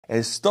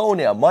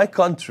Estonia, my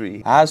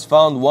country, has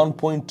found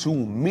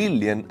 1.2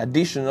 million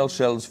additional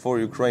shells for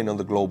Ukraine on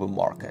the global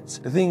markets.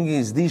 The thing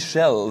is, these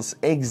shells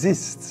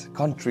exist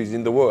countries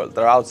in the world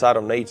that are outside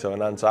of NATO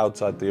and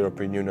outside the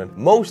European Union,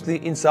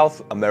 mostly in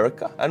South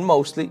America and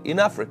mostly in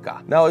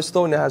Africa. Now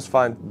Estonia has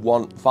found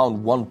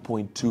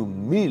 1.2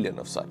 million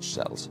of such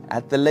shells.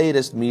 At the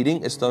latest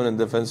meeting, Estonian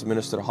Defense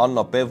Minister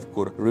Hanna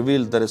Pevkur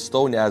revealed that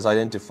Estonia has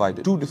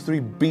identified 2 to 3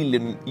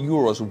 billion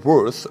euros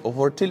worth of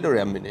artillery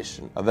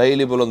ammunition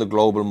available on the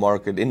global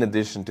market, in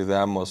addition to the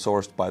ammo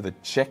sourced by the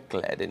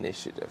Czech-led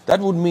initiative. That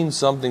would mean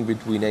something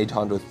between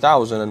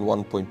 800,000 and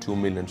 1.2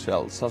 million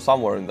shells, so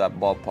somewhere in that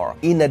ballpark,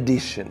 in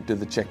addition to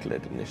the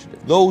Czech-led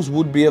initiative. Those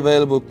would be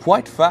available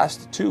quite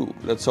fast too.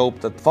 Let's hope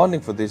that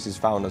funding for this is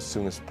found as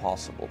soon as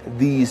possible.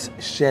 These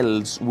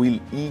shells will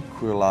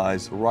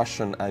equalize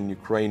Russian and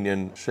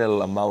Ukrainian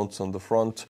shell amounts on the front,